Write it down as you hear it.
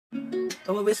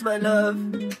I wanna wish my love.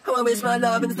 I wanna wish my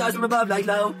love and the stars from above like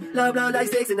low. Love, love like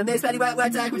sticks in the mix, patty whack,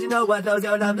 whack, tack. But you know what flows,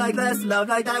 yo, love like this. Love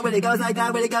like that when it goes like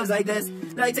that, when it goes like this.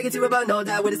 Like take it to a bone, no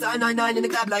doubt. With a sign 9-9 in the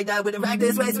clap like that. With a rack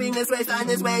this way, swing this way, sign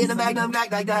this way, in a magnum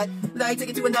back like that. Like take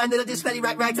it to a 9 little dish, petty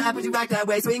rack, rack, tap. Would you rack that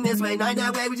way, swing this way, 9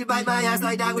 that way. Would you bite my ass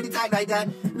like that, would you tack like that?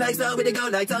 Like so, would it go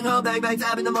like tongue hole, bang, bang,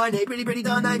 tap in the morning. Pretty, pretty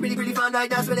dawn night, pretty, pretty fun night.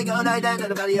 That's when it go like that.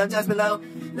 And the valley up just below.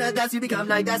 That's you become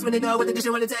like, that's when they know what the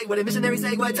addition wanna take. What a missionary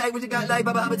say, what take, what you got like,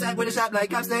 bubba, attack with a shot like,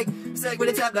 cop steak. Steak with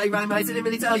a tap like, rhyme rights, didn't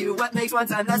really tell you what makes one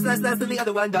time less than the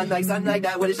other one done like, sun like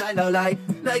that, with a shine low light.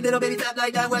 Like little baby tap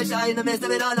like that, where shy in the midst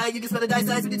of it all night. You can spell the dice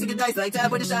slice when you take a dice like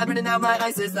tap with a shot, burning out my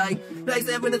ISIS like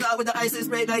step with the thought with the ISIS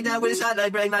spray like that, with a shot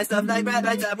like, bring my stuff like Brad,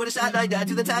 like tap with a shot like that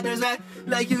to the tappers rack.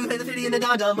 Like you play the 50 in the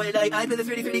down way, like I play the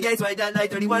 30 gates right that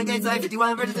like 31 gates like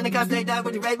 51 versions in the cup like that,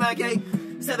 would you rate my cake?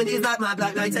 70 is not my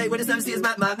black light, take with the 70 is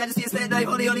not my majesty is state like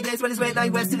holy gates when it's weight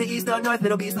like west to the east or north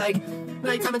middle beast like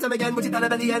time and time again what you thought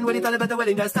about the end, what you thought about the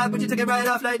wedding dress top, what you took it right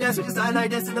off like this, what you sign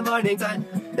like this in the morning time.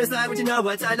 It's like what you know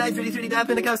what I like 33 damp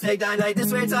in the cup steak die like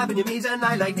this way top and your meat and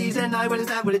lie like these and I what is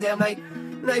that with a damn like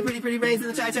pretty rains in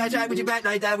the chat would you back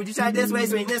like that, would you try this way,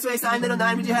 swing this way, sign little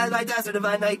 9, would you have like that sort of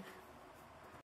vibe like